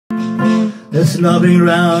There's nothing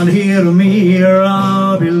around here to me or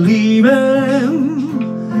I'll be leaving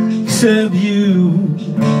except you,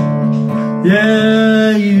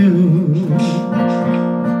 yeah, you.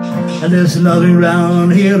 And there's nothing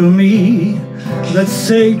around here to me that's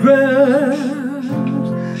sacred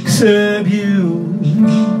except you,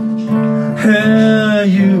 yeah,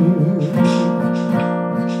 you.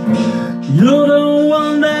 You're the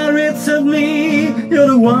one that reads at me, you're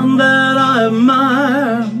the one that I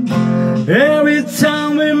admire. Every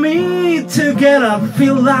time we meet together, I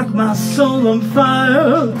feel like my soul on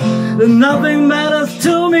fire. And nothing matters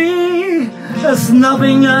to me, there's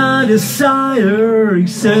nothing I desire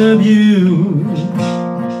except you,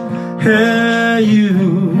 yeah, you.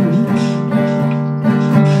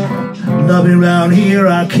 Nothing around here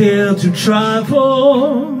I care to try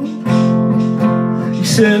for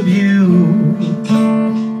except you,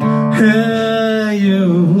 yeah,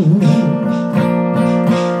 you.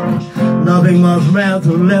 Nothing much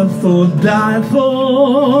rather left or die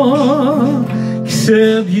for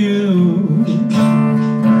except you,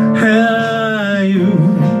 yeah, you.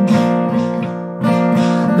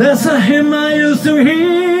 There's a hymn I used to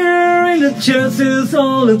hear in the churches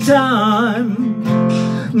all the time.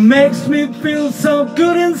 Makes me feel so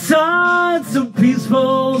good inside, so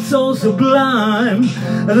peaceful, so sublime.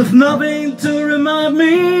 And there's nothing to remind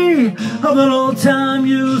me of an old time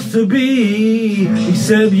used to be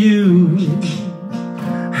except you,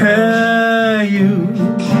 hey, you.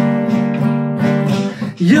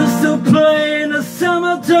 Used to play in the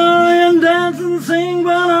cemetery and dance and sing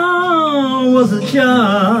when I was a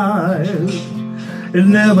child. It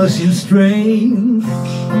never seemed strange,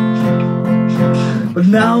 but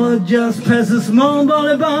now I just pass a small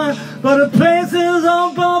body by, but the places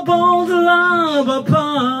of bubbles, lava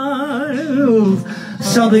piles.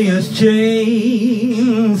 Something has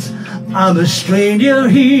changed. I'm a stranger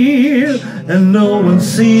here, and no one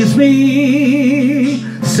sees me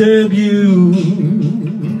except you,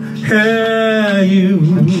 yeah, you.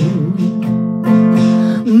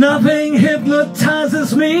 Nothing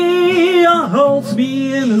hypnotizes me or holds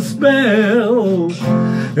me in a spell.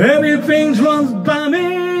 Everything runs by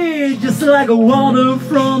me just like a water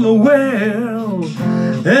from a well.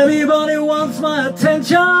 Everybody wants my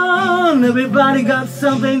attention, everybody got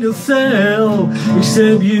something to sell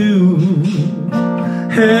except you,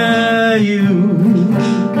 yeah,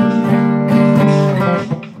 you.